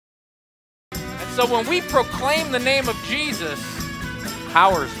So when we proclaim the name of Jesus,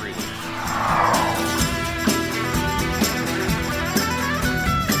 power is released.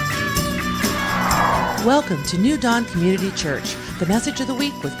 Welcome to New Dawn Community Church, the message of the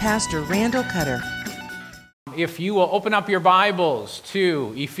week with Pastor Randall Cutter. If you will open up your Bibles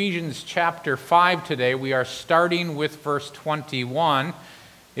to Ephesians chapter 5 today, we are starting with verse 21.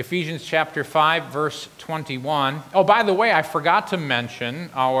 Ephesians chapter 5, verse 21. Oh, by the way, I forgot to mention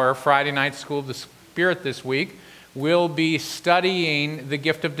our Friday night School of the Spirit this week. We'll be studying the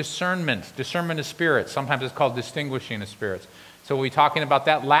gift of discernment of spirits. Sometimes it's called distinguishing of spirits. So we'll be talking about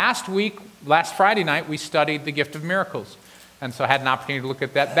that. Last Friday night, we studied the gift of miracles. And so I had an opportunity to look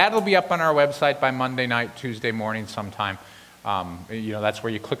at that. That'll be up on our website by Monday night, Tuesday morning sometime. That's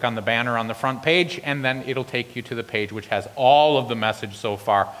where you click on the banner on the front page, and then it'll take you to the page which has all of the message so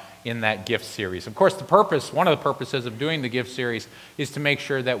far in that gift series. Of course, one of the purposes of doing the gift series is to make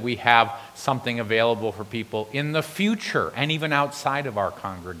sure that we have something available for people in the future and even outside of our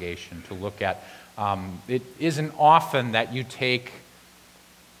congregation to look at. It isn't often that you take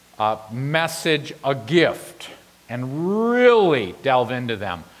a message, a gift, and really delve into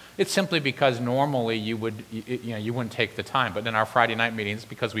them. It's simply because normally you wouldn't take the time. But in our Friday night meetings,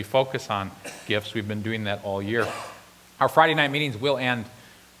 because we focus on gifts, we've been doing that all year. Our Friday night meetings will end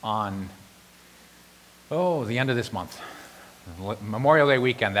on the end of this month. Memorial Day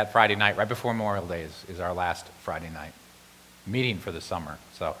weekend, that Friday night, right before Memorial Day is our last Friday night meeting for the summer.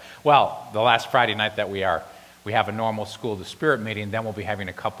 The last Friday night that we have a normal School of the Spirit meeting, then we'll be having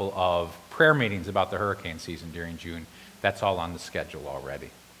a couple of prayer meetings about the hurricane season during June. That's all on the schedule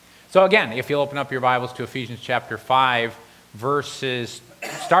already. So again, if you'll open up your Bibles to Ephesians chapter 5,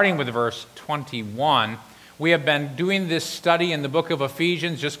 starting with verse 21, we have been doing this study in the book of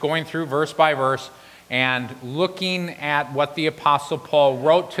Ephesians, just going through verse by verse, and looking at what the Apostle Paul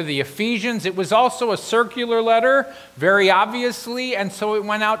wrote to the Ephesians. It was also a circular letter, very obviously, and so it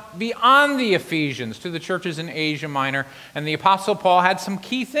went out beyond the Ephesians to the churches in Asia Minor, and the Apostle Paul had some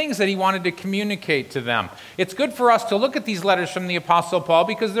key things that he wanted to communicate to them. It's good for us to look at these letters from the Apostle Paul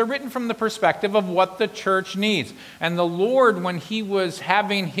because they're written from the perspective of what the church needs. And the Lord, when he was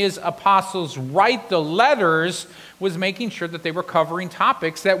having his apostles write the letters, was making sure that they were covering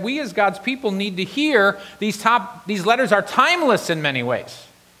topics that we as God's people need to hear. These letters are timeless in many ways,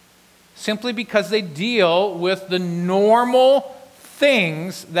 simply because they deal with the normal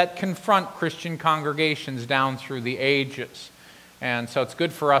things that confront Christian congregations down through the ages. And so it's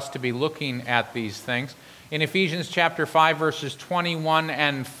good for us to be looking at these things. In Ephesians chapter 5, verses 21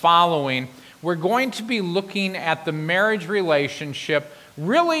 and following, we're going to be looking at the marriage relationship.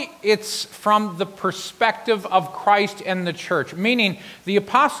 Really, it's from the perspective of Christ and the church, meaning the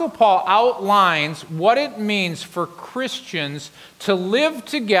Apostle Paul outlines what it means for Christians to live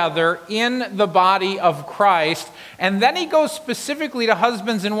together in the body of Christ, and then he goes specifically to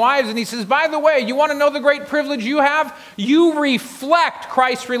husbands and wives, and he says, by the way, you want to know the great privilege you have? You reflect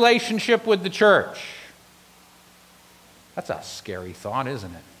Christ's relationship with the church. That's a scary thought,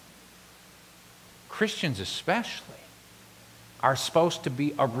 isn't it? Christians especially are supposed to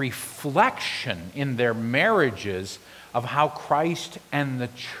be a reflection in their marriages of how Christ and the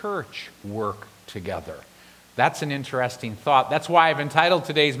church work together. That's an interesting thought. That's why I've entitled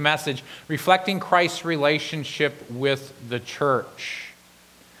today's message, Reflecting Christ's Relationship with the Church.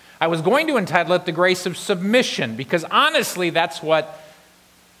 I was going to entitle it The Grace of Submission, because honestly, that's what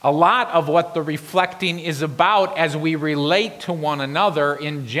a lot of what the reflecting is about as we relate to one another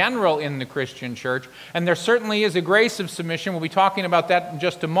in general in the Christian church. And there certainly is a grace of submission. We'll be talking about that in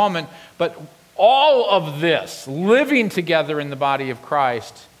just a moment. But all of this, living together in the body of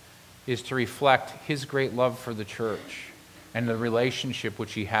Christ, is to reflect his great love for the church and the relationship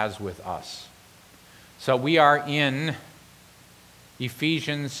which he has with us. So we are in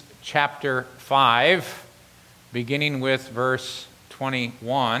Ephesians chapter 5, beginning with verse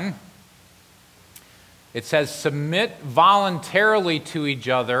 21. It says, submit voluntarily to each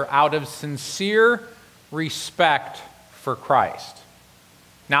other out of sincere respect for Christ.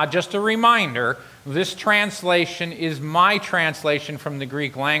 Now, just a reminder, this translation is my translation from the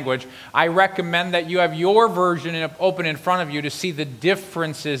Greek language. I recommend that you have your version open in front of you to see the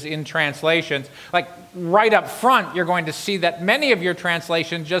differences in translations. Like right up front, you're going to see that many of your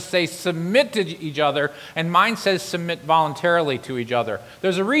translations just say submit to each other, and mine says submit voluntarily to each other.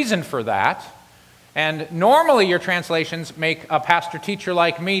 There's a reason for that. And normally your translations make a pastor-teacher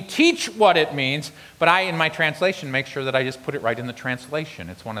like me teach what it means, but I, in my translation, make sure that I just put it right in the translation.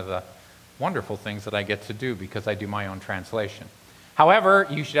 It's one of the wonderful things that I get to do because I do my own translation. However,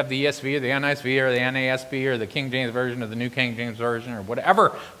 you should have the ESV or the NISV or the NASB or the King James Version or the New King James Version or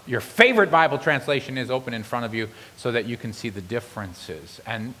whatever your favorite Bible translation is open in front of you so that you can see the differences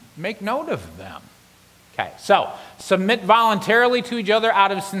and make note of them. Okay, so submit voluntarily to each other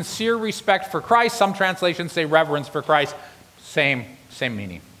out of sincere respect for Christ. Some translations say reverence for Christ. Same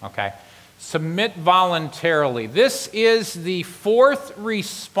meaning, okay? Submit voluntarily. This is the fourth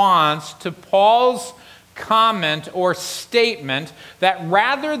response to Paul's comment or statement that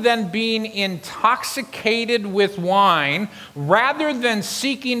rather than being intoxicated with wine, rather than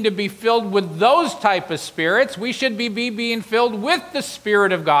seeking to be filled with those type of spirits, we should be being filled with the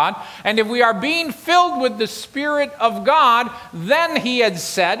Spirit of God. And if we are being filled with the Spirit of God, then he had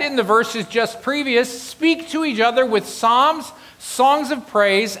said in the verses just previous, speak to each other with psalms, songs of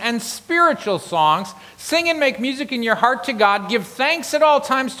praise, and spiritual songs. Sing and make music in your heart to God. Give thanks at all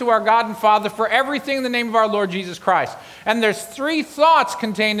times to our God and Father for everything in the name of our Lord Jesus Christ. And there's three thoughts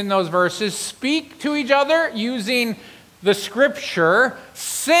contained in those verses. Speak to each other using the Scripture.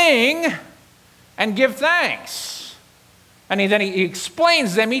 Sing and give thanks. And then he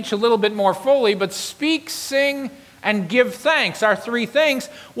explains them each a little bit more fully, but speak, sing, and give thanks are three things.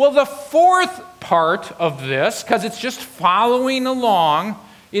 Well, the fourth part of this, because it's just following along,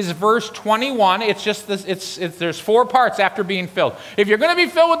 is verse 21. It's just this, there's four parts after being filled. If you're going to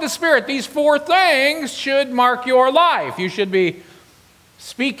be filled with the Spirit, these four things should mark your life. You should be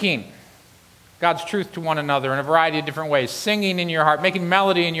speaking God's truth to one another in a variety of different ways, singing in your heart, making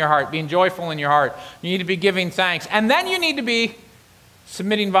melody in your heart, being joyful in your heart. You need to be giving thanks. And then you need to be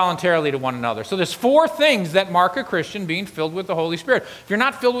submitting voluntarily to one another. So there's four things that mark a Christian being filled with the Holy Spirit. If you're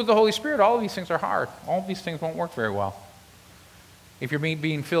not filled with the Holy Spirit, all of these things are hard. All of these things won't work very well. If you're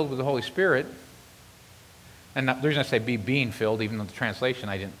being filled with the Holy Spirit, and the reason I say being filled, even though the translation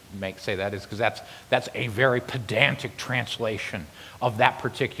I didn't say that, is because that's a very pedantic translation of that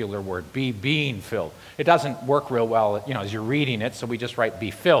particular word, being filled. It doesn't work real well, as you're reading it, so we just write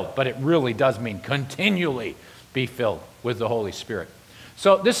be filled, but it really does mean continually be filled with the Holy Spirit.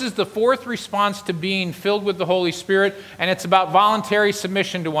 So this is the fourth response to being filled with the Holy Spirit, and it's about voluntary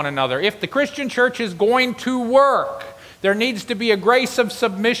submission to one another. If the Christian church is going to work, there needs to be a grace of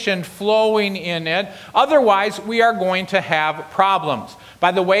submission flowing in it. Otherwise, we are going to have problems.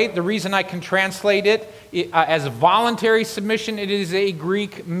 By the way, the reason I can translate it as voluntary submission, it is a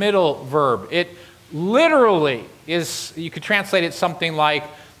Greek middle verb. It literally is, you could translate it something like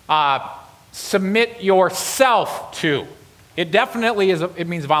submit yourself to. It definitely is, it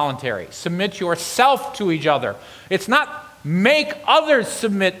means voluntary. Submit yourself to each other. It's not make others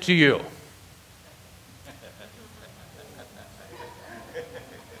submit to you.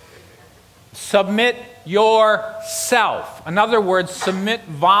 Submit yourself. In other words, submit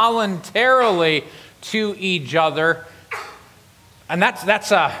voluntarily to each other. And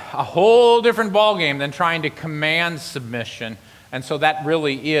that's a whole different ballgame than trying to command submission. And so that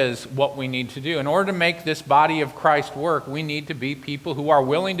really is what we need to do. In order to make this body of Christ work, we need to be people who are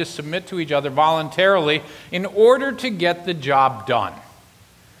willing to submit to each other voluntarily in order to get the job done.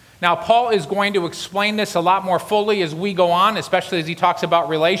 Now, Paul is going to explain this a lot more fully as we go on, especially as he talks about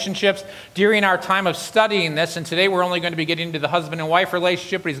relationships during our time of studying this. And today we're only going to be getting into the husband and wife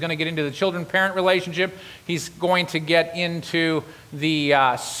relationship, but he's going to get into the children-parent relationship. He's going to get into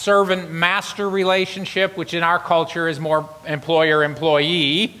the servant-master relationship, which in our culture is more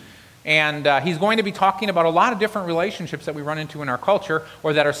employer-employee. And he's going to be talking about a lot of different relationships that we run into in our culture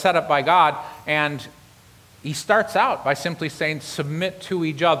or that are set up by God. And he starts out by simply saying, submit to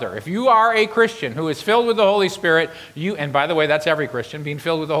each other. If you are a Christian who is filled with the Holy Spirit, and by the way, that's every Christian, being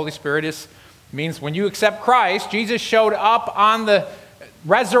filled with the Holy Spirit means when you accept Christ, Jesus showed up on the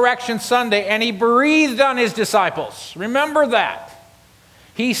Resurrection Sunday and he breathed on his disciples. Remember that.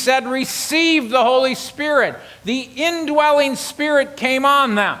 He said, receive the Holy Spirit. The indwelling Spirit came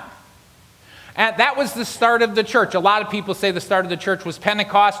on them. And that was the start of the church. A lot of people say the start of the church was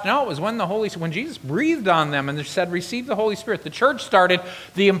Pentecost. No, it was when Jesus breathed on them and they said, receive the Holy Spirit. The church started.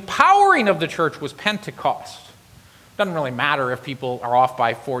 The empowering of the church was Pentecost. Doesn't really matter if people are off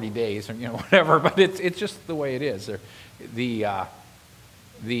by 40 days or whatever, but it's just the way it is.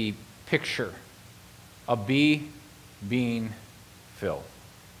 The picture of being filled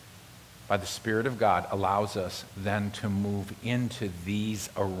by the Spirit of God allows us then to move into these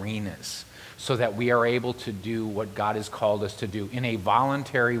arenas so that we are able to do what God has called us to do in a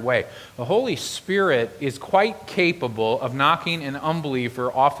voluntary way. The Holy Spirit is quite capable of knocking an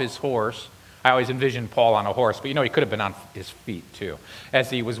unbeliever off his horse I always envisioned Paul on a horse, but he could have been on his feet too. As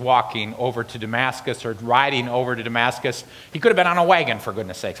he was walking over to Damascus or riding over to Damascus, he could have been on a wagon, for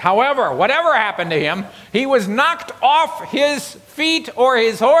goodness sakes. However, whatever happened to him, he was knocked off his feet or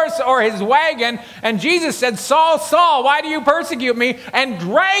his horse or his wagon, and Jesus said, "Saul, Saul, why do you persecute me?" and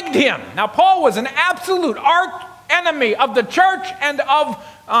dragged him. Now, Paul was an absolute arch enemy of the church and of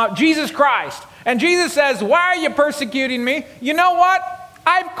Jesus Christ. And Jesus says, "Why are you persecuting me? You know what?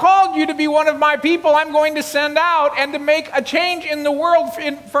 I've called you to be one of my people I'm going to send out and to make a change in the world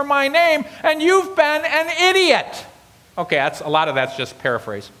for my name, and you've been an idiot." Okay, a lot of that's just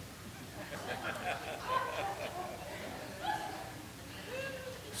paraphrase.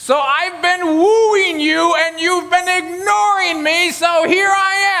 "So I've been wooing you and you've been ignoring me, so here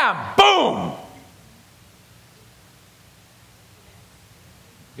I am." Boom!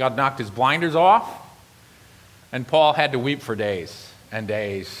 God knocked his blinders off, and Paul had to weep for days and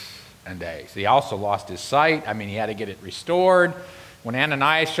days and days. He also lost his sight. He had to get it restored. When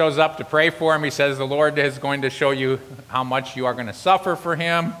Ananias shows up to pray for him, he says, "The Lord is going to show you how much you are going to suffer for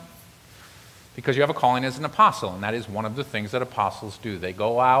him, because you have a calling as an apostle." And that is one of the things that apostles do. They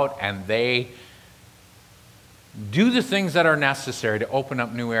go out and they do the things that are necessary to open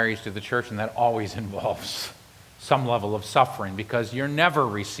up new areas to the church, and that always involves some level of suffering, because you're never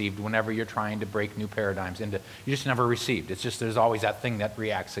received whenever you're trying to break new paradigms you're just never received. It's just there's always that thing that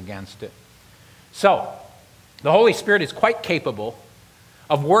reacts against it. So, the Holy Spirit is quite capable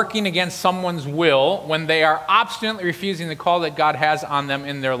of working against someone's will when they are obstinately refusing the call that God has on them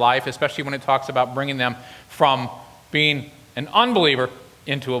in their life, especially when it talks about bringing them from being an unbeliever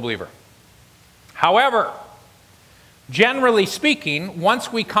into a believer. However, generally speaking,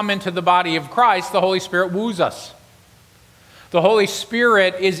 once we come into the body of Christ, the Holy Spirit woos us. The Holy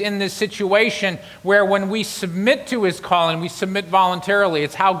Spirit is in this situation where when we submit to his calling, we submit voluntarily.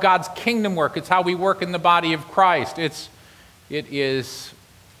 It's how God's kingdom works. It's how we work in the body of Christ. It's a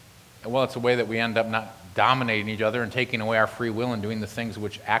way that we end up not dominating each other and taking away our free will and doing the things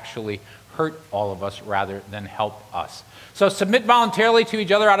which actually hurt all of us rather than help us. So submit voluntarily to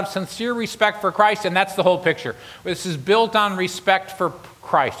each other out of sincere respect for Christ, and that's the whole picture. This is built on respect for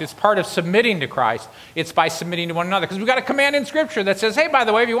Christ. It's part of submitting to Christ. It's by submitting to one another. Because we've got a command in Scripture that says, hey, by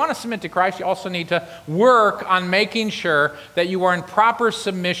the way, if you want to submit to Christ, you also need to work on making sure that you are in proper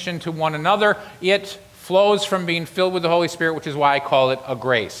submission to one another. It flows from being filled with the Holy Spirit, which is why I call it a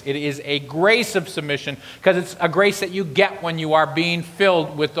grace. It is a grace of submission because it's a grace that you get when you are being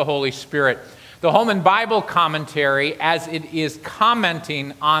filled with the Holy Spirit. The Holman Bible Commentary, as it is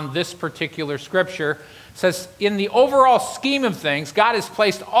commenting on this particular scripture, says, in the overall scheme of things, God has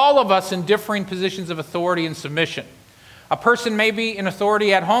placed all of us in differing positions of authority and submission. A person may be in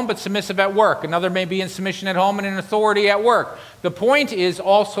authority at home but submissive at work. Another may be in submission at home and in authority at work. The point is,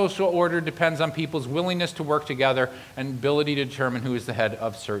 all social order depends on people's willingness to work together and ability to determine who is the head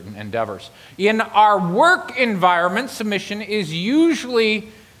of certain endeavors. In our work environment, submission is usually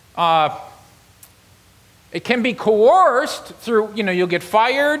it can be coerced through, you'll get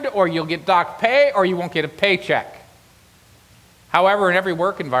fired or you'll get docked pay or you won't get a paycheck. However, in every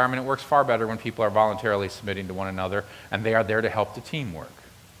work environment, it works far better when people are voluntarily submitting to one another and they are there to help the team work.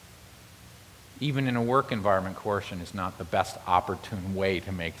 Even in a work environment, coercion is not the best opportune way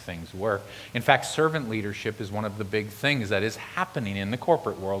to make things work. In fact, servant leadership is one of the big things that is happening in the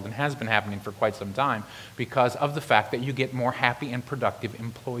corporate world and has been happening for quite some time because of the fact that you get more happy and productive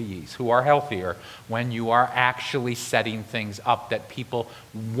employees who are healthier when you are actually setting things up that people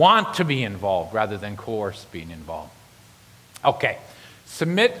want to be involved rather than coerce being involved. Okay,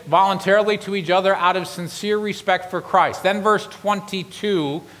 submit voluntarily to each other out of sincere respect for Christ. Then verse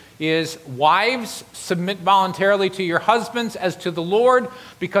 22 is, wives, submit voluntarily to your husbands as to the Lord,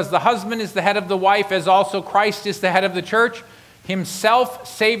 because the husband is the head of the wife, as also Christ is the head of the church, himself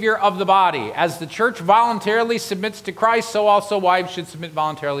Savior of the body. As the church voluntarily submits to Christ, so also wives should submit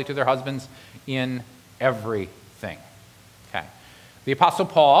voluntarily to their husbands in everything. Okay. The Apostle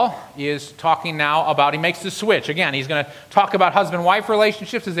Paul is talking now about, he makes the switch. Again, he's going to talk about husband-wife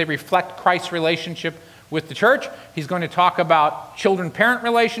relationships as they reflect Christ's relationship with the church. He's going to talk about children-parent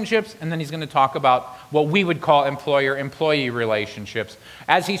relationships, and then he's going to talk about what we would call employer-employee relationships.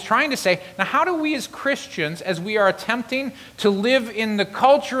 As he's trying to say, now how do we as Christians, as we are attempting to live in the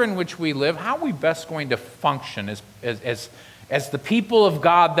culture in which we live, how are we best going to function as the people of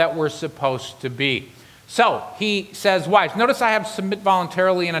God that we're supposed to be? So he says, wives, notice I have submit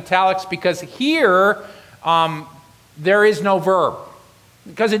voluntarily in italics because here there is no verb.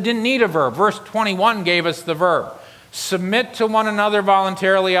 Because it didn't need a verb. Verse 21 gave us the verb. Submit to one another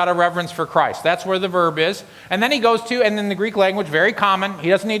voluntarily out of reverence for Christ. That's where the verb is. And then he goes to, and in the Greek language, very common, he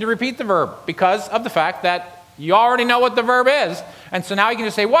doesn't need to repeat the verb because of the fact that you already know what the verb is. And so now he can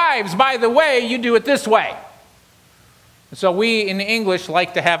just say, wives, by the way, you do it this way. So we in English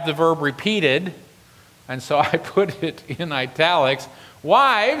like to have the verb repeated, and so I put it in italics.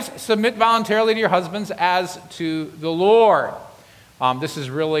 Wives, submit voluntarily to your husbands as to the Lord. This is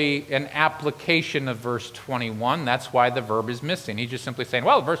really an application of verse 21. That's why the verb is missing. He's just simply saying,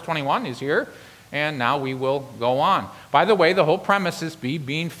 well, verse 21 is here, and now we will go on. By the way, the whole premise is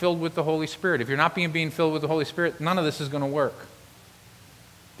being filled with the Holy Spirit. If you're not being filled with the Holy Spirit, none of this is going to work.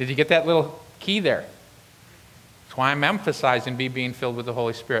 Did you get that little key there? That's why I'm emphasizing being filled with the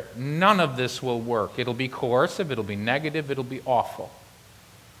Holy Spirit. None of this will work. It'll be coercive, it'll be negative, it'll be awful.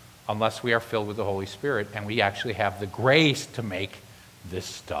 Unless we are filled with the Holy Spirit and we actually have the grace to make this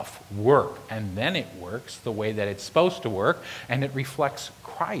stuff work. And then it works the way that it's supposed to work, and it reflects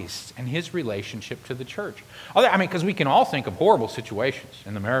Christ and his relationship to the church. Because we can all think of horrible situations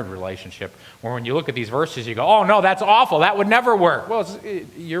in the marriage relationship where when you look at these verses, you go, oh no, that's awful, that would never work. Well,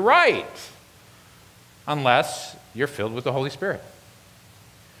 you're right. Unless you're filled with the Holy Spirit.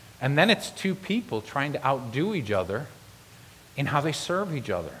 And then it's two people trying to outdo each other in how they serve each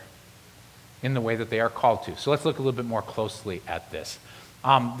other in the way that they are called to. So let's look a little bit more closely at this.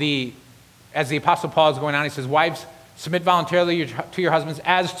 As the Apostle Paul is going on, he says, wives, submit voluntarily to your husbands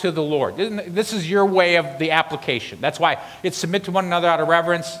as to the Lord. This is your way of the application. That's why it's submit to one another out of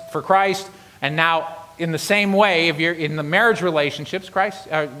reverence for Christ. And now, in the same way, if you're in the marriage relationships,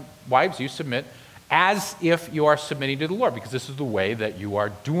 wives, you submit as if you are submitting to the Lord, because this is the way that you are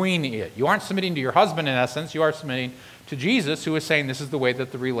doing it. You aren't submitting to your husband, in essence. You are submitting to Jesus, who is saying this is the way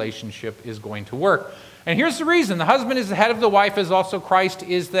that the relationship is going to work. And here's the reason. The husband is the head of the wife, as also Christ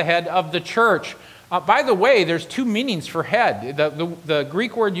is the head of the church. By the way, there's two meanings for head. The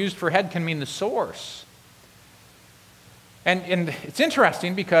Greek word used for head can mean the source. And it's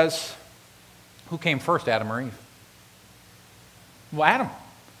interesting because who came first, Adam or Eve? Well, Adam.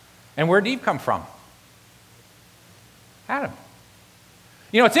 And where did Eve come from? Adam.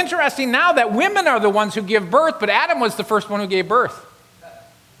 You know, it's interesting now that women are the ones who give birth, but Adam was the first one who gave birth.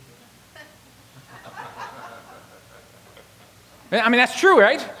 I mean, that's true,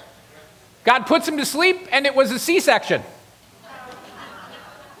 right? God puts him to sleep, and it was a C-section.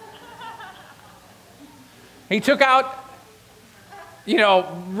 He took out,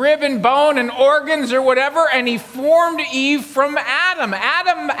 rib and bone and organs or whatever, and he formed Eve from Adam.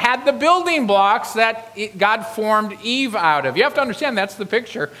 Adam had the building blocks that God formed Eve out of. You have to understand that's the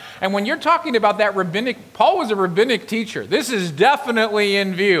picture. And when you're talking about that Paul was a rabbinic teacher. This is definitely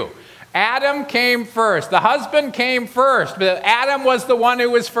in view. Adam came first. The husband came first, but Adam was the one who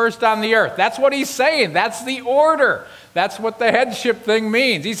was first on the earth. That's what he's saying. That's the order. That's what the headship thing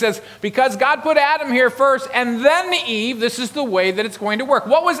means. He says, because God put Adam here first and then Eve, this is the way that it's going to work.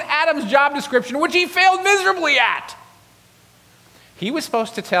 What was Adam's job description, which he failed miserably at? He was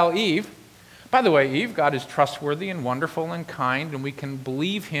supposed to tell Eve, by the way, Eve, God is trustworthy and wonderful and kind, and we can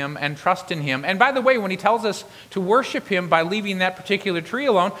believe him and trust in him. And by the way, when he tells us to worship him by leaving that particular tree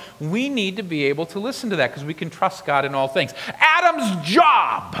alone, we need to be able to listen to that because we can trust God in all things. Adam's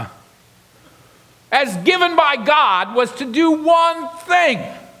job, as given by God, was to do one thing.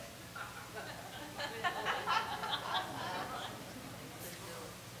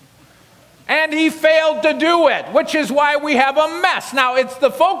 And he failed to do it, which is why we have a mess. Now, the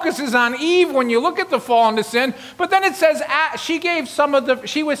focus is on Eve when you look at the fall into sin, but then it says she gave some of the,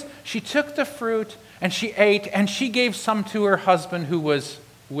 she took the fruit and she ate, and she gave some to her husband who was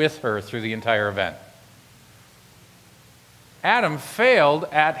with her through the entire event. Adam failed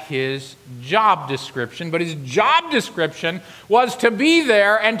at his job description, but his job description was to be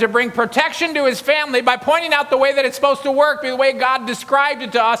there and to bring protection to his family by pointing out the way that it's supposed to work, the way God described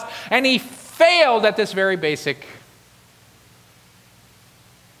it to us, and he failed at this very basic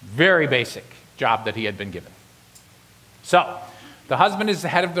job that he had been given. So, the husband is the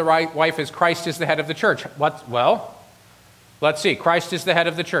head of the wife as Christ is the head of the church. Well, let's see. Christ is the head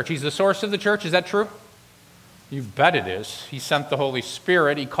of the church. He's the source of the church. Is that true? You bet it is. He sent the Holy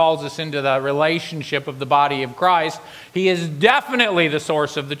Spirit. He calls us into the relationship of the body of Christ. He is definitely the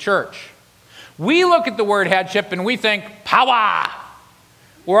source of the church. We look at the word headship and we think power.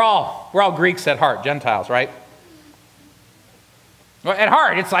 We're all Greeks at heart, Gentiles, right? At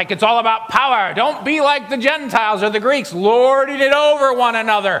heart, it's all about power. Don't be like the Gentiles or the Greeks, lording it over one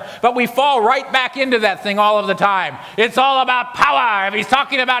another. But we fall right back into that thing all of the time. It's all about power. If he's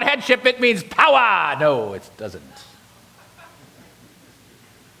talking about headship, it means power. No, it doesn't.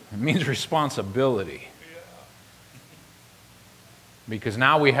 It means responsibility. Because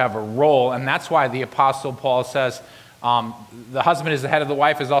now we have a role, and that's why the Apostle Paul says, the husband is the head of the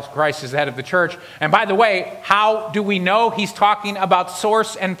wife, as also Christ is the head of the church. And by the way, how do we know he's talking about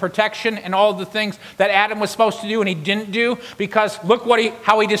source and protection and all the things that Adam was supposed to do and he didn't do? Because look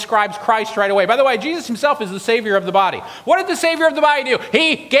how he describes Christ right away. By the way, Jesus himself is the Savior of the body. What did the Savior of the body do?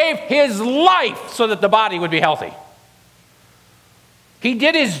 He gave his life so that the body would be healthy. He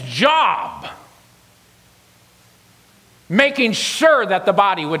did his job, making sure that the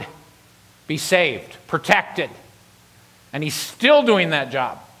body would be saved, protected. And he's still doing that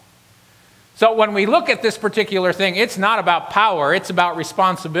job. So when we look at this particular thing, it's not about power, it's about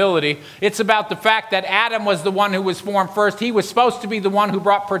responsibility. It's about the fact that Adam was the one who was formed first. He was supposed to be the one who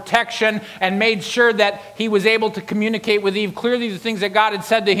brought protection and made sure that he was able to communicate with Eve clearly the things that God had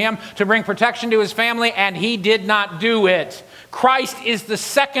said to him to bring protection to his family, and he did not do it. Christ is the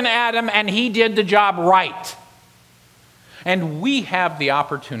second Adam, and he did the job right. And we have the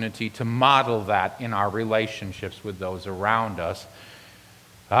opportunity to model that in our relationships with those around us.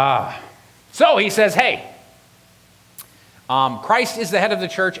 So he says, hey, Christ is the head of the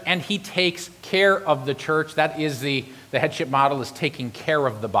church, and he takes care of the church. That is the headship model, is taking care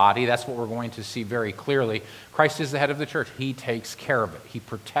of the body. That's what we're going to see very clearly. Christ is the head of the church. He takes care of it. He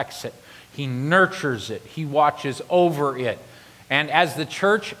protects it. He nurtures it. He watches over it. And as the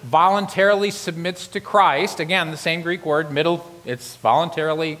church voluntarily submits to Christ, again, the same Greek word, middle, it's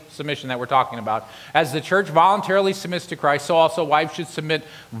voluntarily submission that we're talking about. As the church voluntarily submits to Christ, so also wives should submit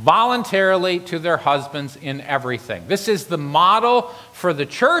voluntarily to their husbands in everything. This is the model for the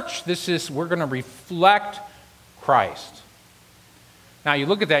church. We're going to reflect Christ. Now you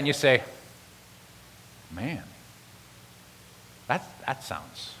look at that and you say, man, that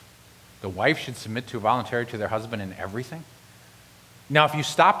sounds, the wife should submit to voluntarily to their husband in everything? Now, if you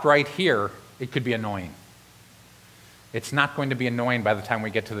stopped right here, it could be annoying. It's not going to be annoying by the time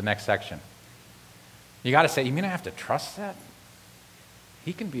we get to the next section. You got to say, you mean I have to trust that?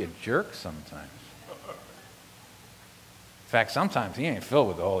 He can be a jerk sometimes. In fact, sometimes he ain't filled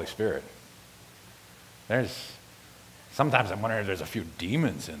with the Holy Spirit. Sometimes I'm wondering if there's a few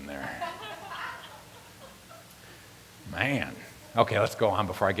demons in there. Man. Okay, let's go on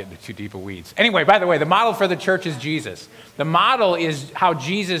before I get into too deep of weeds. Anyway, by the way, the model for the church is Jesus. The model is how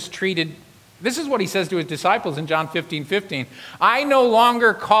Jesus treated, this is what he says to his disciples in John 15:15. I no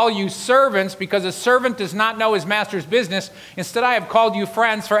longer call you servants because a servant does not know his master's business. Instead, I have called you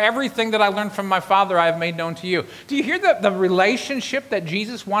friends, for everything that I learned from my Father I have made known to you. Do you hear the relationship that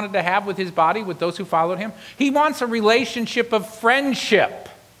Jesus wanted to have with his body, with those who followed him? He wants a relationship of friendship.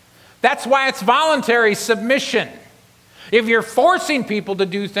 That's why it's voluntary submission. If you're forcing people to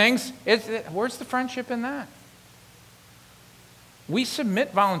do things, where's the friendship in that? We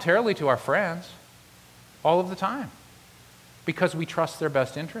submit voluntarily to our friends all of the time because we trust their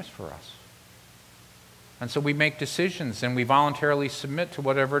best interest for us. And so we make decisions and we voluntarily submit to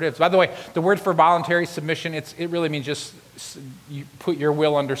whatever it is. By the way, the word for voluntary submission, it really means just you put your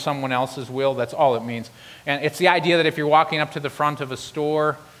will under someone else's will. That's all it means. And it's the idea that if you're walking up to the front of a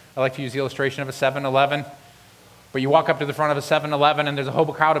store, I like to use the illustration of a 7-Eleven, but you walk up to the front of a 7-Eleven and there's a whole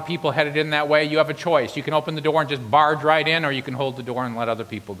crowd of people headed in that way, you have a choice. You can open the door and just barge right in, or you can hold the door and let other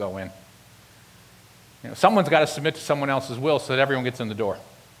people go in. Someone's got to submit to someone else's will so that everyone gets in the door.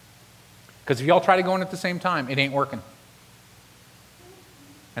 Because if you all try to go in at the same time, it ain't working.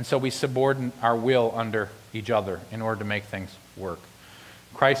 And so we subordinate our will under each other in order to make things work.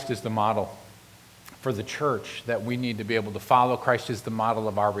 Christ is the model for the church that we need to be able to follow. Christ is the model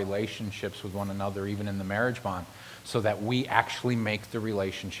of our relationships with one another, even in the marriage bond, so that we actually make the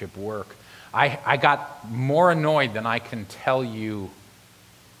relationship work. I got more annoyed than I can tell you.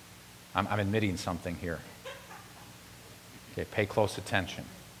 I'm admitting something here. Okay, pay close attention.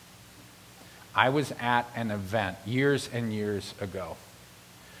 I was at an event years and years ago.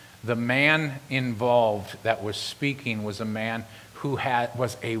 The man involved that was speaking was a man who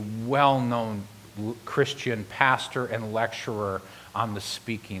was a well-known Christian pastor and lecturer on the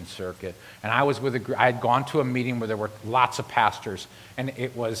speaking circuit. And I was I had gone to a meeting where there were lots of pastors, and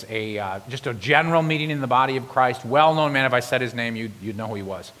it was just a general meeting in the body of Christ. Well-known man. If I said his name, you'd know who he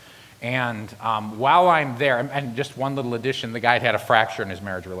was. And while I'm there, and just one little addition, the guy had a fracture in his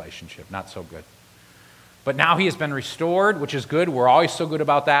marriage relationship. Not so good. But now he has been restored, which is good. We're always so good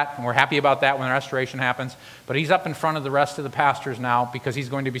about that, and we're happy about that when the restoration happens. But he's up in front of the rest of the pastors now because he's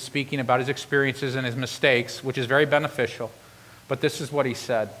going to be speaking about his experiences and his mistakes, which is very beneficial. But this is what he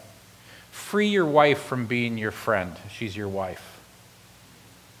said. Free your wife from being your friend. She's your wife.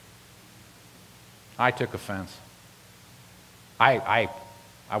 I took offense. I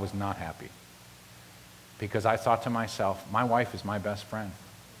was not happy. because I thought to myself, my wife is my best friend.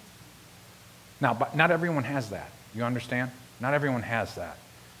 Now, but not everyone has that. You understand? Not everyone has that.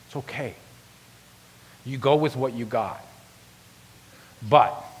 It's okay. You go with what you got.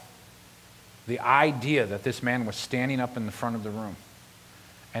 But the idea that this man was standing up in the front of the room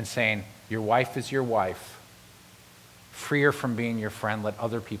and saying, your wife is your wife, free her from being your friend, let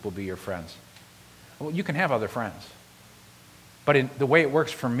other people be your friends. Well, you can have other friends. But the way it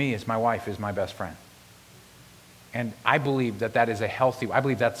works for me is my wife is my best friend. And I believe that is a healthy, I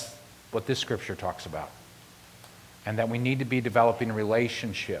believe that's what this scripture talks about. And that we need to be developing a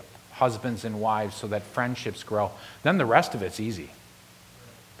relationship, husbands and wives, so that friendships grow. Then the rest of it's easy.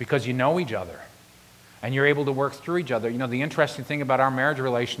 Because you know each other. And you're able to work through each other. You know, the interesting thing about our marriage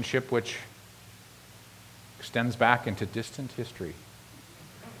relationship, which extends back into distant history.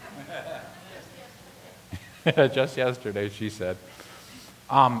 Just yesterday, she said,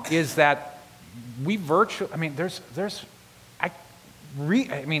 is that we virtually, I mean,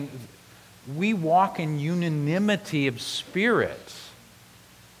 we walk in unanimity of spirit.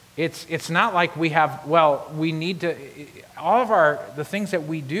 It's not like we have, we need to, all of the things that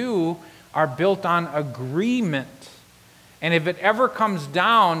we do are built on agreement. And if it ever comes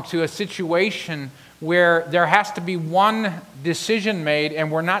down to a situation where there has to be one decision made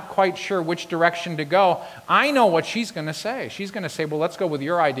and we're not quite sure which direction to go, I know what she's going to say. She's going to say, well, let's go with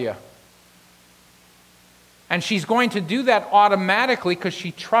your idea. And she's going to do that automatically because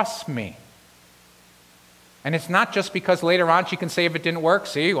she trusts me. And it's not just because later on she can say if it didn't work,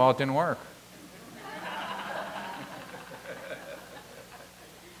 see, well, it didn't work.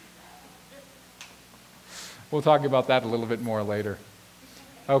 We'll talk about that a little bit more later.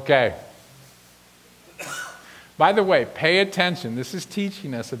 Okay. By the way, pay attention. This is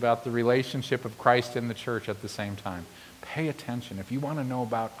teaching us about the relationship of Christ and the church at the same time. Pay attention. If you want to know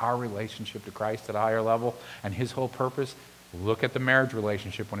about our relationship to Christ at a higher level and his whole purpose, look at the marriage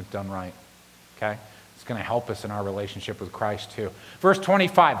relationship when it's done right. Okay? It's going to help us in our relationship with Christ too. Verse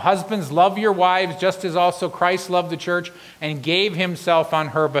 25, husbands, love your wives just as also Christ loved the church and gave himself on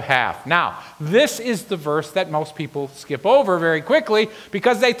her behalf. Now, this is the verse that most people skip over very quickly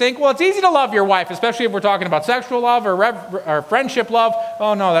because they think, well, it's easy to love your wife, especially if we're talking about sexual love or friendship love.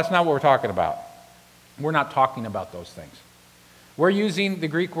 Oh, no, that's not what we're talking about. We're not talking about those things. We're using the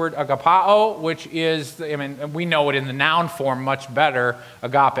Greek word agapao, which is, we know it in the noun form much better,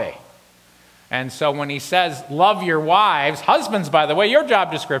 agape. And so when he says, love your wives, husbands, by the way, your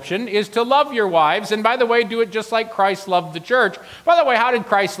job description is to love your wives. And by the way, do it just like Christ loved the church. By the way, how did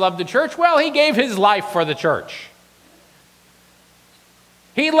Christ love the church? Well, he gave his life for the church.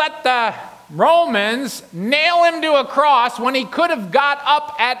 He let the Romans nail him to a cross when he could have got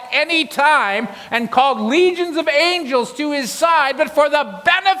up at any time and called legions of angels to his side. But for the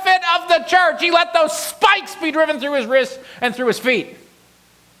benefit of the church, he let those spikes be driven through his wrists and through his feet.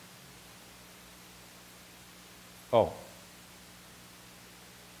 Oh.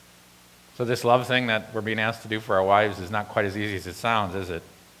 So this love thing that we're being asked to do for our wives is not quite as easy as it sounds, is it?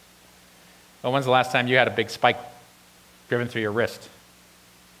 Well, when's the last time you had a big spike driven through your wrist?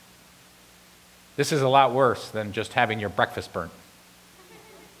 This is a lot worse than just having your breakfast burnt.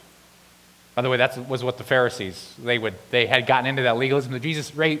 By the way, that was what the Pharisees, they had gotten into that legalism. The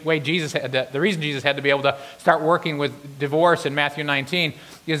reason Jesus had to be able to start working with divorce in Matthew 19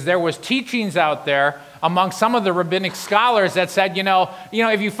 is there was teachings out there among some of the rabbinic scholars that said,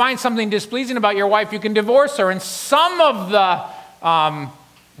 if you find something displeasing about your wife, you can divorce her. And some of the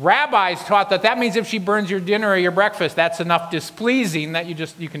rabbis taught that means if she burns your dinner or your breakfast, that's enough displeasing that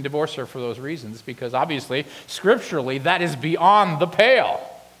you can divorce her for those reasons, because obviously, scripturally, that is beyond the pale.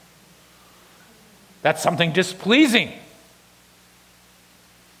 That's something displeasing.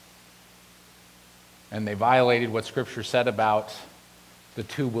 And they violated what Scripture said about the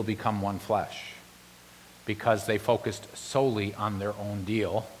two will become one flesh because they focused solely on their own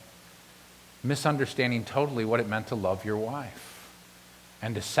deal, misunderstanding totally what it meant to love your wife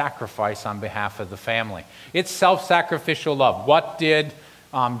and to sacrifice on behalf of the family. It's self-sacrificial love. What did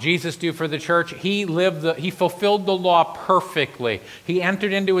Jesus do for the church? He fulfilled the law perfectly. He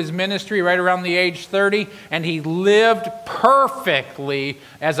entered into his ministry right around the age 30, and he lived perfectly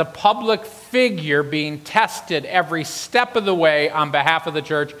as a public figure being tested every step of the way on behalf of the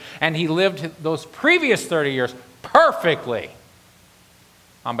church, and he lived those previous 30 years perfectly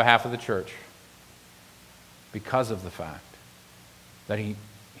on behalf of the church because of the fact that he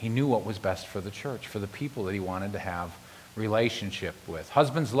knew what was best for the church, for the people that he wanted to have relationship with.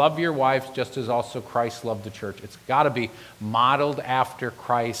 Husbands, love your wives just as also Christ loved the church. It's got to be modeled after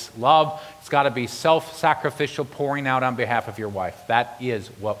Christ's love. It's got to be self-sacrificial, pouring out on behalf of your wife. That is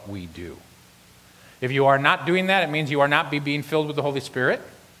what we do. If you are not doing that, it means you are not being filled with the Holy Spirit.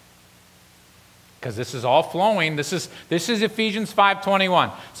 Because this is all flowing. This is Ephesians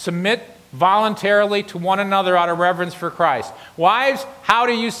 5:21. Submit voluntarily to one another out of reverence for Christ. Wives, how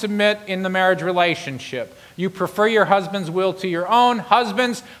do you submit in the marriage relationship? You prefer your husband's will to your own.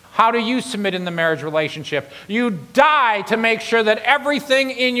 Husbands, how do you submit in the marriage relationship? You die to make sure that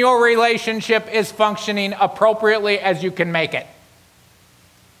everything in your relationship is functioning appropriately as you can make it.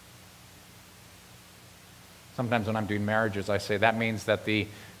 Sometimes when I'm doing marriages, I say that means that the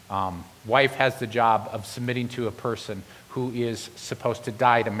wife has the job of submitting to a person who is supposed to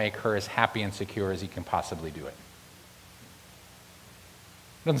die to make her as happy and secure as he can possibly do it.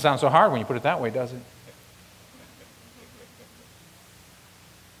 Doesn't sound so hard when you put it that way, does it?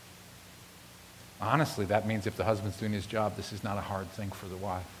 Honestly, that means if the husband's doing his job, this is not a hard thing for the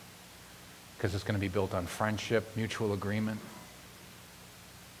wife, because it's going to be built on friendship, mutual agreement.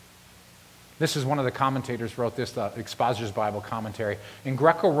 This is one of the commentators wrote this, the Expositor's Bible commentary. In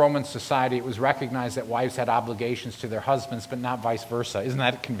Greco-Roman society, it was recognized that wives had obligations to their husbands, but not vice versa. Isn't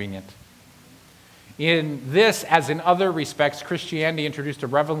that convenient? In this, as in other respects, Christianity introduced a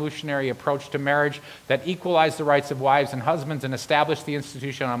revolutionary approach to marriage that equalized the rights of wives and husbands and established the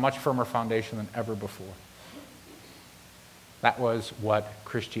institution on a much firmer foundation than ever before. That was what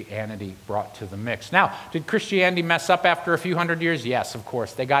Christianity brought to the mix. Now, did Christianity mess up after a few hundred years? Yes, of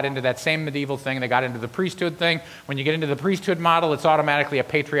course. They got into that same medieval thing. They got into the priesthood thing. When you get into the priesthood model, it's automatically a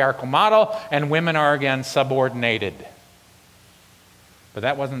patriarchal model, and women are, again, subordinated. But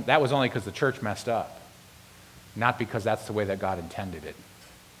that was only because the church messed up, not because that's the way that God intended it.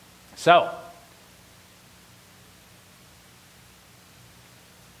 So,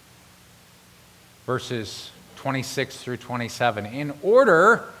 verses 26 through 27. In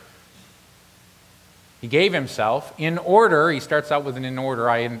order, he gave himself. In order, he starts out with an in order.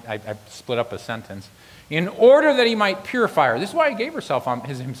 I split up a sentence. In order that he might purify her. This is why he gave himself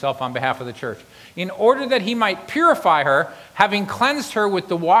on behalf of the church. In order that he might purify her, having cleansed her with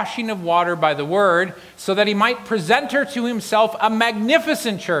the washing of water by the word, so that he might present her to himself a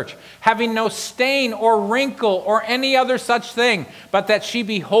magnificent church, having no stain or wrinkle or any other such thing, but that she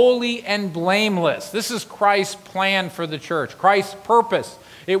be holy and blameless. This is Christ's plan for the church, Christ's purpose.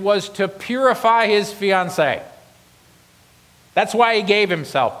 It was to purify his fiancée. That's why he gave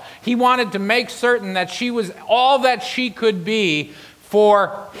himself. He wanted to make certain that she was all that she could be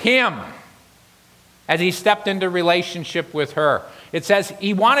for him as he stepped into relationship with her. It says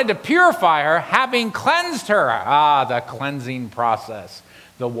he wanted to purify her, having cleansed her. The cleansing process.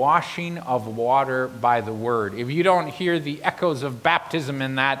 The washing of water by the word. If you don't hear the echoes of baptism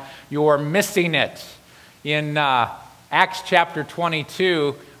in that, you're missing it. In Acts chapter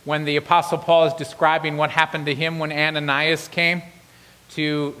 22, when the Apostle Paul is describing what happened to him when Ananias came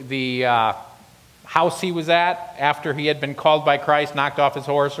to the house he was at after he had been called by Christ, knocked off his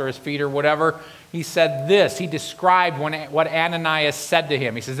horse or his feet or whatever, he said this. He described what Ananias said to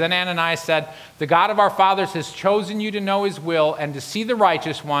him. He says, then Ananias said, the God of our fathers has chosen you to know his will and to see the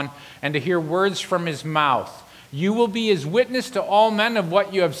righteous one and to hear words from his mouth. You will be his witness to all men of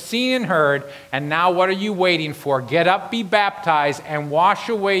what you have seen and heard. And now what are you waiting for? Get up, be baptized, and wash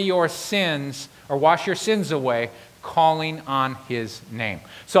away your sins, or wash your sins away, calling on his name.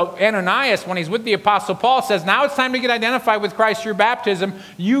 So Ananias, when he's with the Apostle Paul, says, now it's time to get identified with Christ through baptism.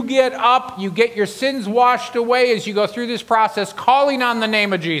 You get up, you get your sins washed away as you go through this process, calling on the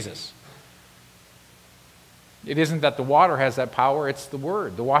name of Jesus. It isn't that the water has that power, it's the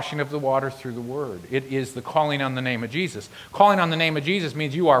word, the washing of the water through the word. It is the calling on the name of Jesus. Calling on the name of Jesus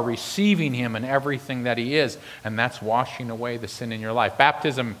means you are receiving him in everything that he is, and that's washing away the sin in your life.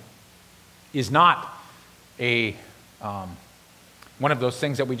 Baptism is not one of those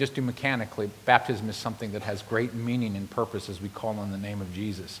things that we just do mechanically. Baptism is something that has great meaning and purpose as we call on the name of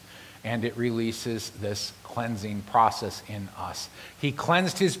Jesus. And it releases this cleansing process in us. He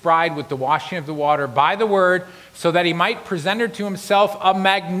cleansed his bride with the washing of the water by the word so that he might present her to himself a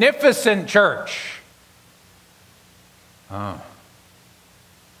magnificent church.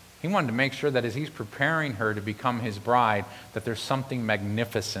 He wanted to make sure that as he's preparing her to become his bride, that there's something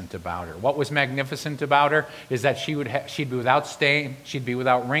magnificent about her. What was magnificent about her is that she'd be without stain, she'd be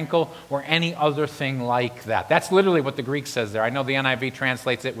without wrinkle, or any other thing like that. That's literally what the Greek says there. I know the NIV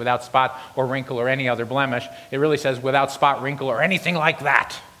translates it without spot or wrinkle or any other blemish. It really says without spot, wrinkle, or anything like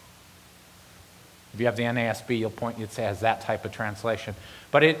that. If you have the NASB, it has that type of translation.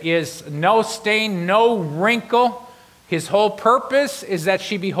 But it is no stain, no wrinkle. His whole purpose is that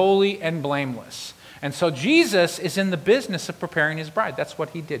she be holy and blameless. And so Jesus is in the business of preparing his bride. That's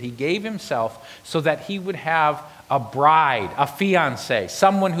what he did. He gave himself so that he would have a bride, a fiancé,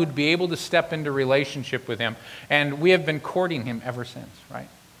 someone who'd be able to step into relationship with him. And we have been courting him ever since, right?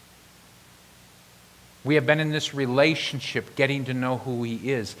 We have been in this relationship getting to know who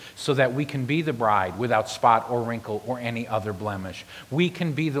he is so that we can be the bride without spot or wrinkle or any other blemish. We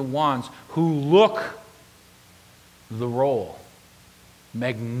can be the ones who look the role.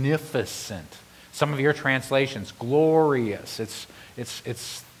 Magnificent. Some of your translations, glorious.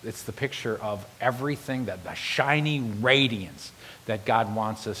 It's the picture of everything, that the shiny radiance that God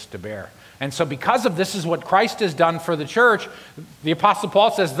wants us to bear. And so because of this is what Christ has done for the church, the Apostle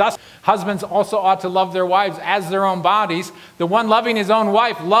Paul says, thus husbands also ought to love their wives as their own bodies. The one loving his own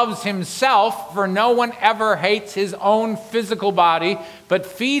wife loves himself, for no one ever hates his own physical body, but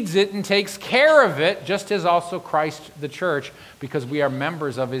feeds it and takes care of it, just as also Christ the church, because we are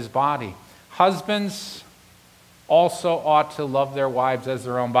members of his body. Husbands also ought to love their wives as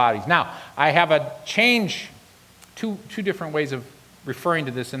their own bodies. Now, I have a change, two different ways of referring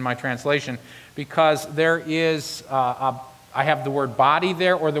to this in my translation, because there is, I have the word body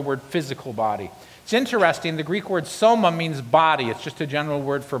there or the word physical body. It's interesting, the Greek word soma means body. It's just a general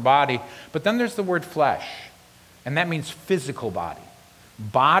word for body. But then there's the word flesh, and that means physical body.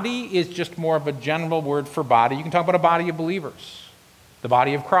 Body is just more of a general word for body. You can talk about a body of believers, the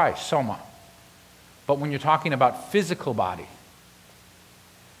body of Christ, soma. But when you're talking about physical body,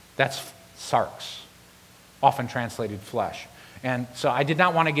 that's sarx, often translated flesh. And so I did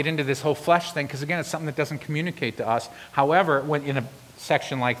not want to get into this whole flesh thing because, again, it's something that doesn't communicate to us. However, when in a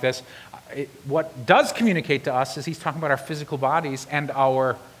section like this, what does communicate to us is he's talking about our physical bodies and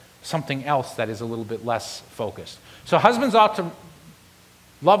our something else that is a little bit less focused. So husbands ought to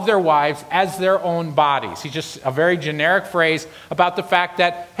love their wives as their own bodies. He's just a very generic phrase about the fact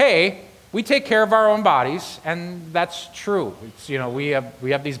that, hey, we take care of our own bodies, and that's true. It's, we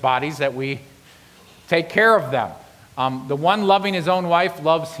have these bodies that we take care of them. The one loving his own wife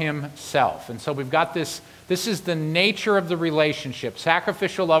loves himself. And so we've got this is the nature of the relationship.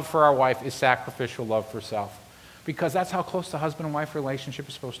 Sacrificial love for our wife is sacrificial love for self, because that's how close the husband and wife relationship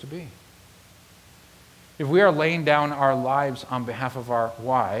is supposed to be. If we are laying down our lives on behalf of our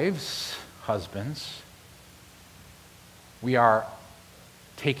wives, husbands, we are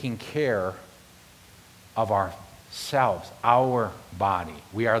taking care of ourselves, our body.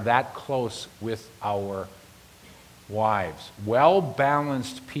 We are that close with our wives.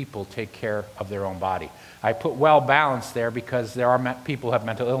 Well-balanced people take care of their own body. I put well-balanced there because there are people who have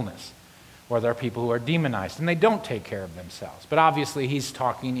mental illness, or there are people who are demonized, and they don't take care of themselves. But obviously, he's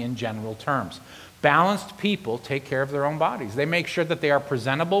talking in general terms. Balanced people take care of their own bodies. They make sure that they are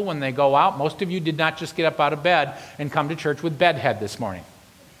presentable when they go out. Most of you did not just get up out of bed and come to church with bedhead this morning.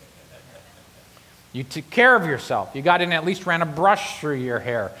 You took care of yourself. You got in, at least ran a brush through your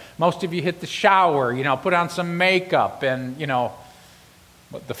hair. Most of you hit the shower, put on some makeup, and,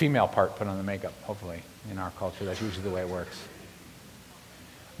 the female part put on the makeup, hopefully. In our culture, that's usually the way it works.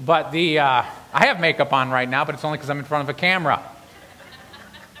 But I have makeup on right now, but it's only because I'm in front of a camera.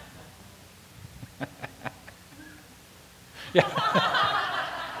 Yeah.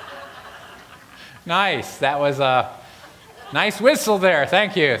 Nice. That was a nice whistle there.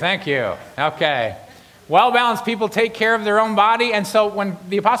 Thank you. Thank you. Okay. Well-balanced people take care of their own body. And so when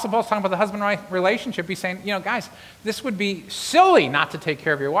the Apostle Paul's talking about the husband-wife relationship, he's saying, guys, this would be silly not to take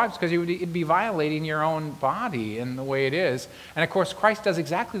care of your wives because it'd be violating your own body in the way it is. And, of course, Christ does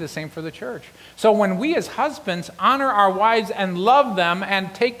exactly the same for the church. So when we as husbands honor our wives and love them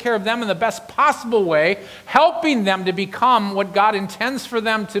and take care of them in the best possible way, helping them to become what God intends for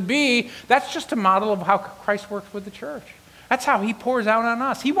them to be, that's just a model of how Christ works with the church. That's how he pours out on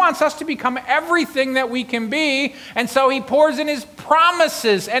us. He wants us to become everything that we can be, and so he pours in his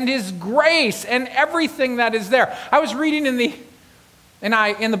promises and his grace and everything that is there. I was reading in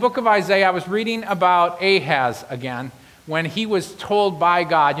the book of Isaiah, I was reading about Ahaz again, when he was told by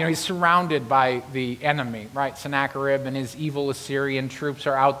God, he's surrounded by the enemy, right? Sennacherib and his evil Assyrian troops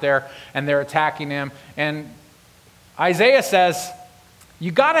are out there, and they're attacking him. And Isaiah says,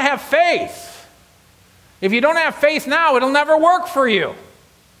 you got to have faith. If you don't have faith now, it'll never work for you.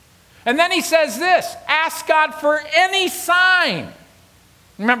 And then he says this, ask God for any sign.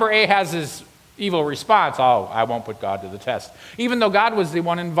 Remember Ahaz's evil response, I won't put God to the test. Even though God was the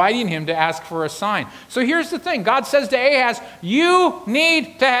one inviting him to ask for a sign. So here's the thing. God says to Ahaz, you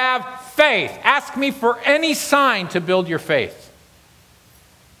need to have faith. Ask me for any sign to build your faith.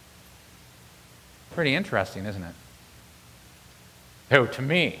 Pretty interesting, isn't it? Oh, to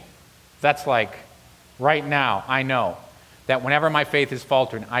me, that's like, right now, I know that whenever my faith is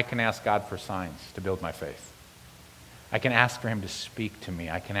faltering, I can ask God for signs to build my faith. I can ask for him to speak to me.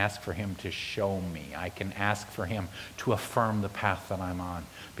 I can ask for him to show me. I can ask for him to affirm the path that I'm on,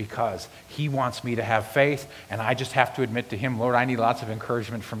 because he wants me to have faith, and I just have to admit to him, Lord, I need lots of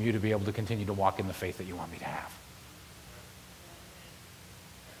encouragement from you to be able to continue to walk in the faith that you want me to have.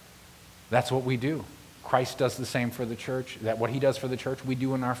 That's what we do. Christ does the same for the church. That what he does for the church, we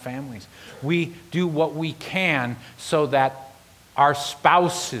do in our families. We do what we can so that our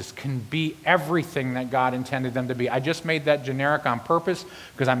spouses can be everything that God intended them to be. I just made that generic on purpose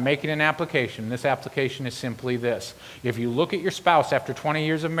because I'm making an application. This application is simply this. If you look at your spouse after 20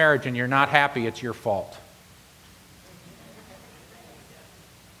 years of marriage and you're not happy, it's your fault.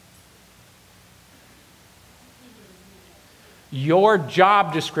 Your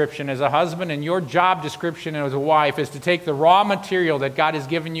job description as a husband and your job description as a wife is to take the raw material that God has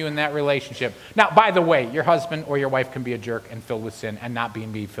given you in that relationship. Now, by the way, your husband or your wife can be a jerk and filled with sin and not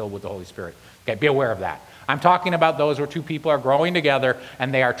be filled with the Holy Spirit. Okay, be aware of that. I'm talking about those where two people are growing together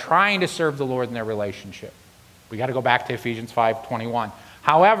and they are trying to serve the Lord in their relationship. We got to go back to Ephesians 5:21.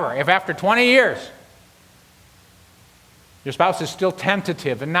 However, if after 20 years your spouse is still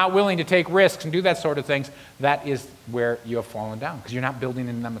tentative and not willing to take risks and do that sort of things, that is where you have fallen down, because you're not building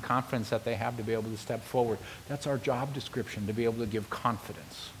in them the confidence that they have to be able to step forward. That's our job description, to be able to give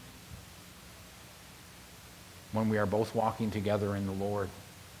confidence when we are both walking together in the Lord.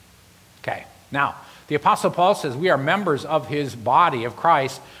 Okay, now, the Apostle Paul says we are members of his body of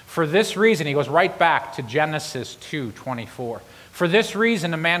Christ. For this reason, he goes right back to Genesis 2:24. For this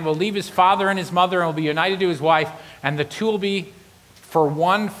reason, a man will leave his father and his mother and will be united to his wife, and the two will be for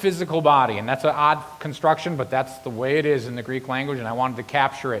one physical body. And that's an odd construction, but that's the way it is in the Greek language, and I wanted to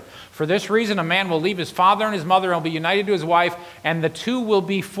capture it. For this reason, a man will leave his father and his mother and will be united to his wife, and the two will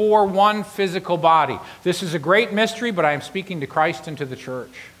be for one physical body. This is a great mystery, but I am speaking to Christ and to the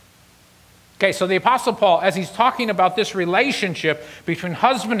church. Okay, so the Apostle Paul, as he's talking about this relationship between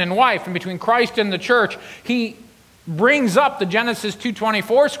husband and wife and between Christ and the church, he brings up the Genesis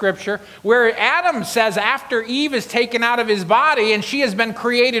 2:24 scripture where Adam says after Eve is taken out of his body and she has been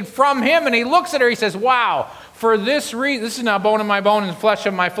created from him, and he looks at her, he says, wow, for this reason, this is now bone of my bone and flesh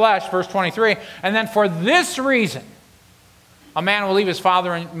of my flesh, verse 23, and then for this reason, a man will leave his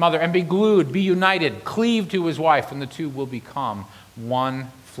father and mother and be glued, be united, cleave to his wife, and the two will become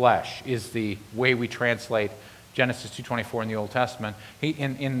one flesh, is the way we translate Genesis 2:24 in the Old Testament.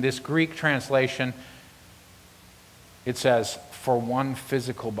 In this Greek translation, it says, for one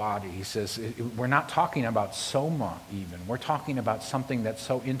physical body. He says, we're not talking about soma even. We're talking about something that's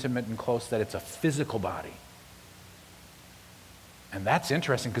so intimate and close that it's a physical body. And that's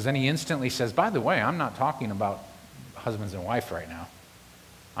interesting, because then he instantly says, by the way, I'm not talking about husbands and wife right now.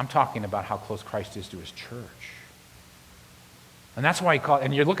 I'm talking about how close Christ is to his church. And that's why he called,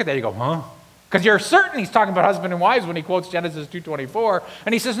 and you look at that, you go, huh? Because you're certain he's talking about husband and wives when he quotes Genesis 2:24.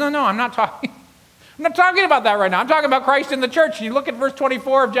 And he says, no, I'm not talking about that right now. I'm talking about Christ in the church. And you look at verse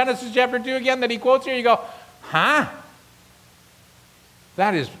 24 of Genesis chapter 2 again that he quotes here, you go, huh?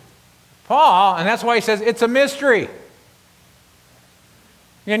 That is Paul, and that's why he says it's a mystery.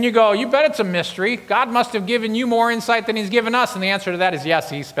 And you go, you bet it's a mystery. God must have given you more insight than he's given us. And the answer to that is yes,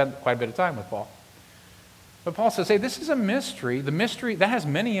 he spent quite a bit of time with Paul. But Paul says, hey, this is a mystery. The mystery, that has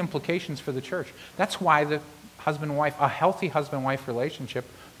many implications for the church. That's why the husband-wife, a healthy husband-wife relationship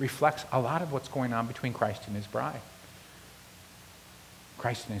reflects a lot of what's going on between Christ and his bride.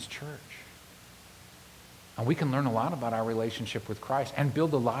 Christ and his church. And we can learn a lot about our relationship with Christ and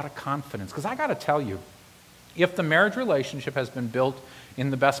build a lot of confidence. Because I got to tell you, if the marriage relationship has been built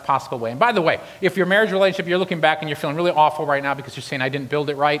in the best possible way, and by the way, if your marriage relationship, you're looking back and you're feeling really awful right now because you're saying, I didn't build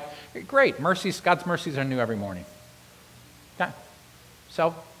it right, great. Mercies, God's mercies are new every morning. Okay?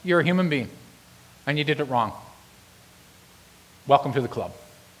 So, you're a human being, and you did it wrong. Welcome to the club.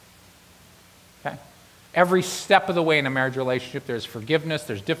 Okay? Every step of the way in a marriage relationship, there's forgiveness,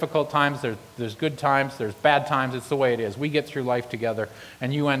 there's difficult times, there's good times, there's bad times. It's the way it is. We get through life together,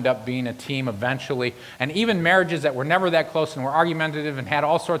 and you end up being a team eventually. And even marriages that were never that close and were argumentative and had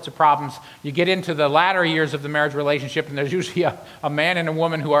all sorts of problems, you get into the latter years of the marriage relationship, and there's usually a man and a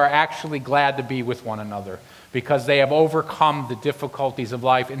woman who are actually glad to be with one another because they have overcome the difficulties of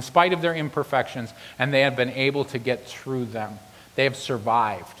life in spite of their imperfections, and they have been able to get through them. They have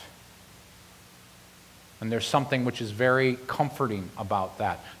survived. And there's something which is very comforting about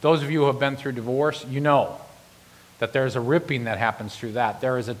that. Those of you who have been through divorce, you know that there's a ripping that happens through that.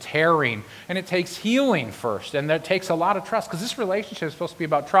 There is a tearing, and it takes healing first, and it takes a lot of trust, because this relationship is supposed to be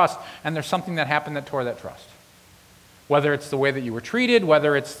about trust, and there's something that happened that tore that trust. Whether it's the way that you were treated,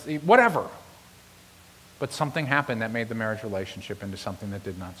 whether it's whatever. But something happened that made the marriage relationship into something that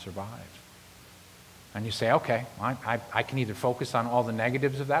did not survive. And you say, okay, I can either focus on all the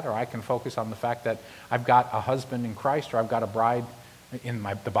negatives of that, or I can focus on the fact that I've got a husband in Christ, or I've got a bride in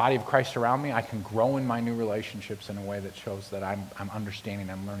the body of Christ around me. I can grow in my new relationships in a way that shows that I'm understanding,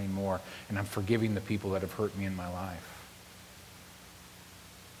 I'm learning more, and I'm forgiving the people that have hurt me in my life.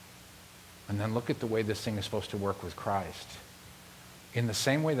 And then look at the way this thing is supposed to work with Christ. In the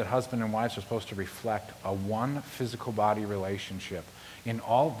same way that husband and wives are supposed to reflect a one physical body relationship, in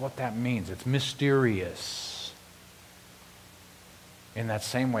all of what that means, it's mysterious. In that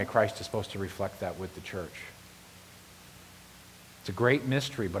same way, Christ is supposed to reflect that with the church. It's a great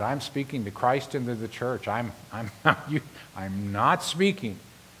mystery, but I'm speaking to Christ and to the church. I'm not speaking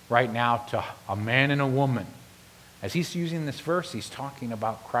right now to a man and a woman. As he's using this verse, he's talking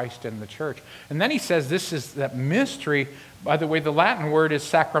about Christ and the church. And then he says this is that mystery. By the way, the Latin word is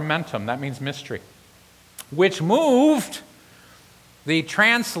sacramentum. That means mystery. Which moved the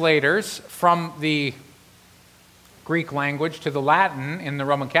translators from the Greek language to the Latin in the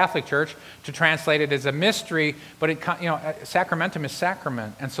Roman Catholic Church to translate it as a mystery, but sacramentum is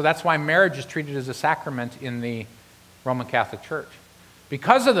sacrament, and so that's why marriage is treated as a sacrament in the Roman Catholic Church.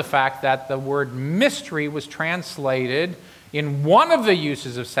 Because of the fact that the word mystery was translated in one of the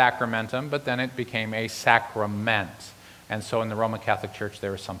uses of sacramentum, but then it became a sacrament. And so in the Roman Catholic Church,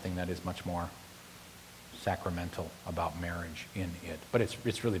 there is something that is much more sacramental about marriage in it. But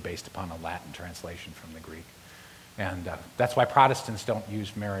it's really based upon a Latin translation from the Greek. And that's why Protestants don't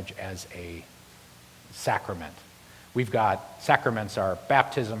use marriage as a sacrament. We've got sacraments are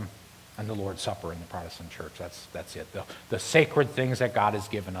baptism and the Lord's Supper in the Protestant church. That's it. The sacred things that God has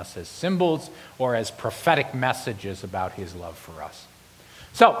given us as symbols or as prophetic messages about his love for us.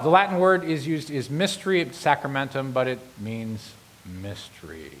 So the Latin word is mystery, it's sacramentum, but it means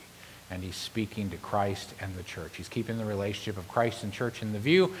mystery. And he's speaking to Christ and the church. He's keeping the relationship of Christ and church in the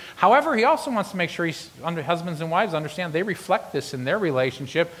view. However, he also wants to make sure husbands and wives understand they reflect this in their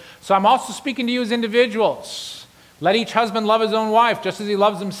relationship. So I'm also speaking to you as individuals. Let each husband love his own wife just as he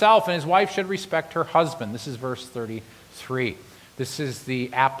loves himself, and his wife should respect her husband. This is verse 33. This is the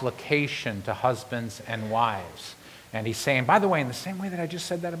application to husbands and wives. And he's saying, by the way, in the same way that I just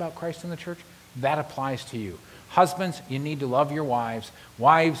said that about Christ and the church, that applies to you. Husbands, you need to love your wives.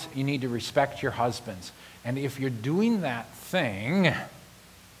 Wives, you need to respect your husbands. And if you're doing that thing,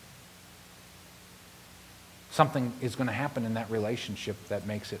 something is going to happen in that relationship that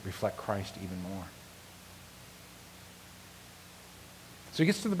makes it reflect Christ even more. So he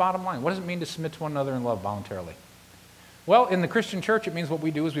gets to the bottom line. What does it mean to submit to one another in love voluntarily? Well, in the Christian church, it means what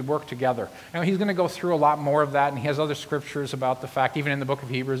we do is we work together. And he's going to go through a lot more of that, and he has other scriptures about the fact, even in the book of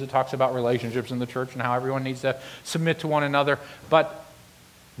Hebrews, it talks about relationships in the church and how everyone needs to submit to one another. But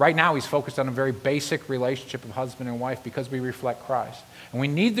right now, he's focused on a very basic relationship of husband and wife because we reflect Christ. And we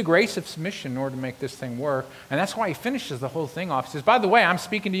need the grace of submission in order to make this thing work. And that's why he finishes the whole thing off. He says, by the way, I'm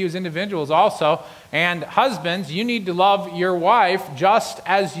speaking to you as individuals also. And husbands, you need to love your wife just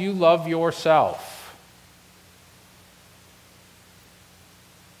as you love yourself.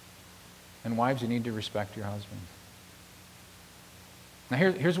 And wives, you need to respect your husband. Now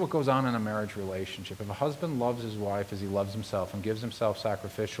here's what goes on in a marriage relationship. If a husband loves his wife as he loves himself and gives himself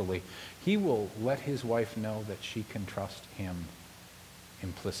sacrificially, he will let his wife know that she can trust him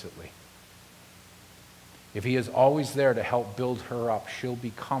implicitly. If he is always there to help build her up, she'll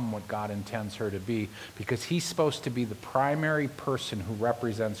become what God intends her to be, because he's supposed to be the primary person who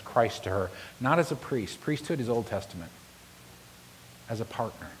represents Christ to her, not as a priest. Priesthood is Old Testament. As a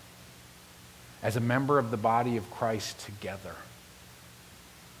partner. As a member of the body of Christ together.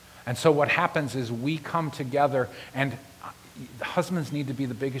 And so what happens is we come together, and the husbands need to be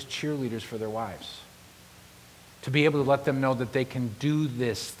the biggest cheerleaders for their wives. To be able to let them know that they can do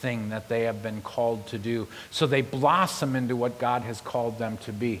this thing that they have been called to do. So they blossom into what God has called them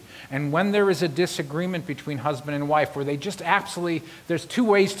to be. And when there is a disagreement between husband and wife, where they just absolutely, there's two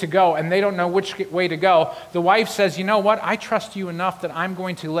ways to go, and they don't know which way to go, the wife says, you know what, I trust you enough that I'm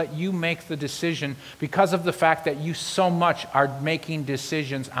going to let you make the decision because of the fact that you so much are making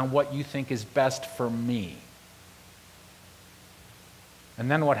decisions on what you think is best for me.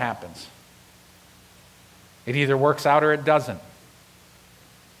 And then what happens? It either works out or it doesn't.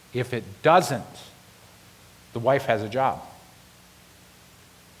 If it doesn't, the wife has a job.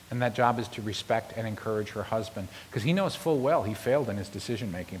 And that job is to respect and encourage her husband, because he knows full well he failed in his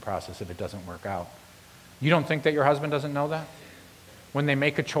decision-making process if it doesn't work out. You don't think that your husband doesn't know that? When they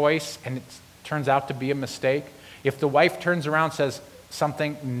make a choice and it turns out to be a mistake, if the wife turns around and says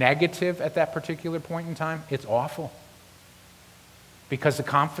something negative at that particular point in time, it's awful. Because the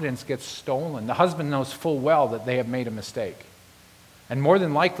confidence gets stolen. The husband knows full well that they have made a mistake. And more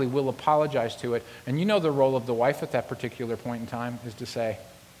than likely, we'll apologize to it. And you know the role of the wife at that particular point in time is to say,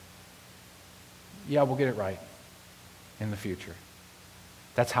 yeah, we'll get it right in the future.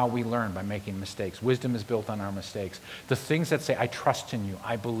 That's how we learn, by making mistakes. Wisdom is built on our mistakes. The things that say, I trust in you,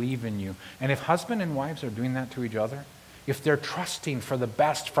 I believe in you. And if husband and wives are doing that to each other, if they're trusting for the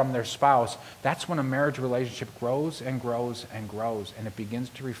best from their spouse, that's when a marriage relationship grows and grows and grows, and it begins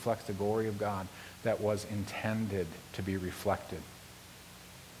to reflect the glory of God that was intended to be reflected.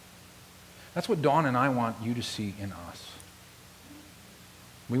 That's what Dawn and I want you to see in us.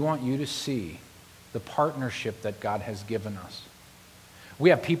 We want you to see the partnership that God has given us. We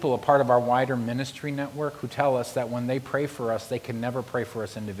have people, a part of our wider ministry network, who tell us that when they pray for us, they can never pray for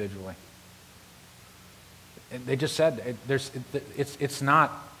us individually. They just said, it's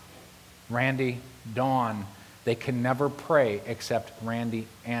not Randy, Dawn. They can never pray except Randy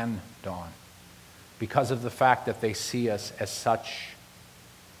and Dawn, because of the fact that they see us as such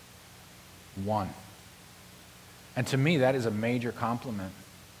one. And to me, that is a major compliment,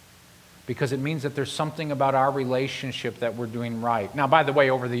 because it means that there's something about our relationship that we're doing right. Now, by the way,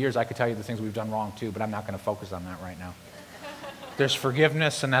 over the years, I could tell you the things we've done wrong too, but I'm not going to focus on that right now. There's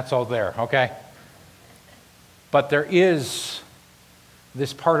forgiveness, and that's all there, okay? But there is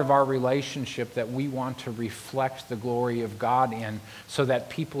this part of our relationship that we want to reflect the glory of God in, so that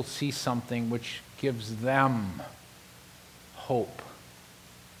people see something which gives them hope.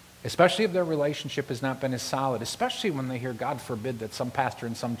 Especially if their relationship has not been as solid, especially when they hear, God forbid, that some pastor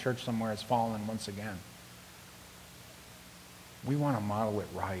in some church somewhere has fallen once again. We want to model it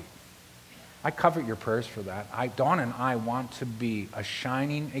right. I covet your prayers for that. Dawn and I want to be a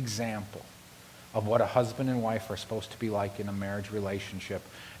shining example of what a husband and wife are supposed to be like in a marriage relationship.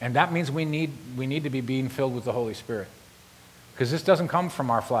 And that means we need to be being filled with the Holy Spirit. Because this doesn't come from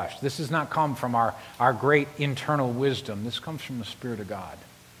our flesh. This does not come from our great internal wisdom. This comes from the Spirit of God.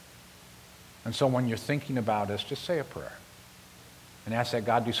 And so when you're thinking about us, just say a prayer and ask that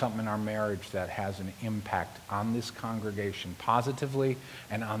God do something in our marriage that has an impact on this congregation positively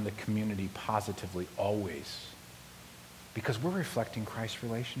and on the community positively always. Because we're reflecting Christ's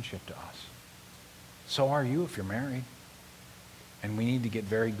relationship to us. So are you if you're married. And we need to get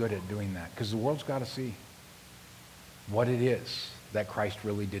very good at doing that, because the world's got to see what it is that Christ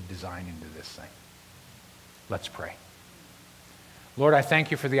really did design into this thing. Let's pray. Lord, I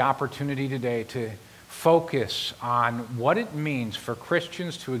thank you for the opportunity today to focus on what it means for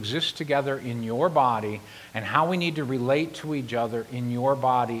Christians to exist together in your body and how we need to relate to each other in your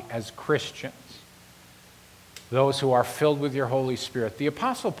body as Christians, those who are filled with your Holy Spirit. The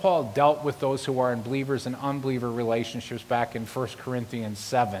Apostle Paul dealt with those who are in believers and unbeliever relationships back in 1 Corinthians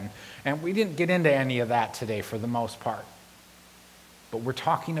 7, and we didn't get into any of that today for the most part. But we're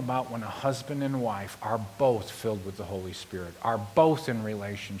talking about when a husband and wife are both filled with the Holy Spirit, are both in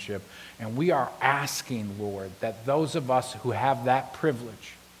relationship. And we are asking, Lord, that those of us who have that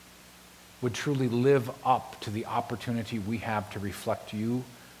privilege would truly live up to the opportunity we have to reflect you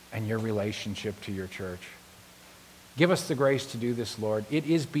and your relationship to your church. Give us the grace to do this, Lord. It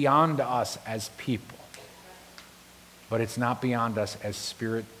is beyond us as people, but it's not beyond us as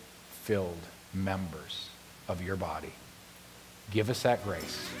Spirit-filled members of your body. Give us that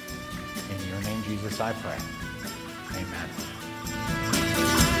grace. In your name, Jesus, I pray. Amen.